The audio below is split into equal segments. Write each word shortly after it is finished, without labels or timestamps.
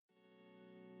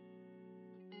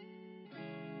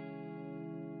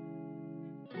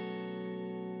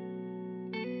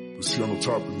Is he on the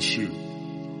top of the shit?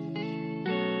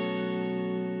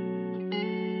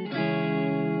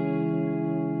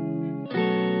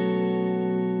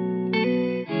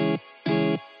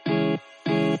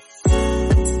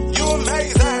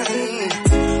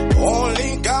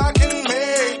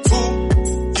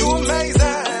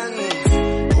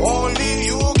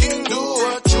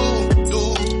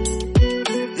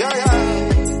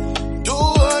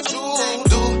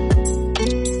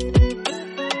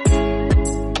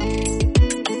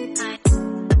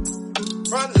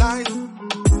 Front line,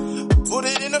 put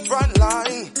it in the front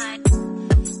line.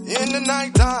 In the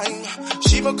nighttime,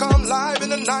 she will come live in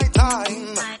the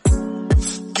nighttime.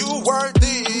 You worth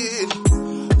it,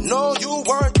 no, you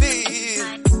worth it.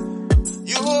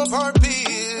 You a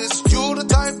purpose, you the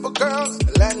type of girl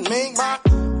that make my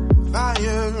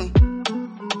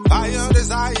fire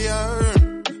desire.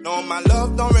 No, my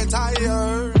love don't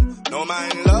retire. No, my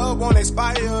love won't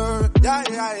expire. Yeah,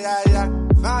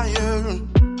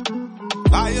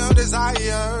 fire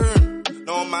desire.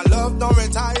 No, my love don't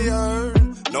retire.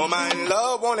 No, my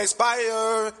love won't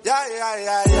expire. Yeah.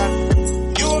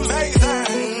 You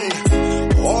amazing.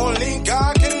 Only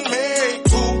God can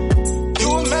make you. You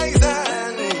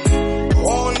amazing.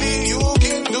 Only you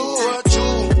can do what you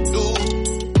do.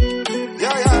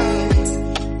 Yeah.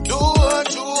 Do what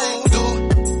you do.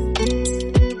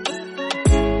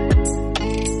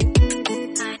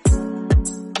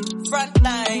 Front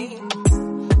line.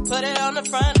 Put it on the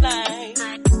front line.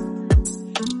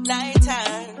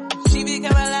 Nighttime. She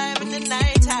become alive in the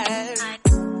nighttime.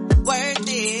 Worth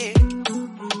it.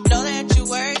 Know that you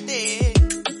worth it.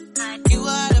 You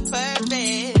are the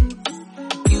perfect.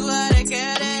 You are the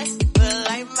girl that will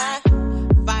light my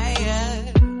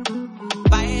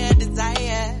fire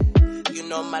desire. You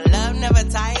know my love never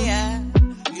tire.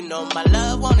 You know my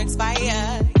love won't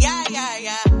expire. Yeah.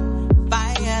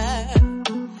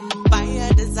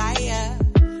 Fire desire.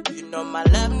 You know my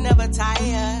love never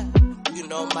tire. You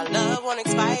know my love won't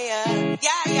expire.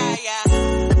 Yeah.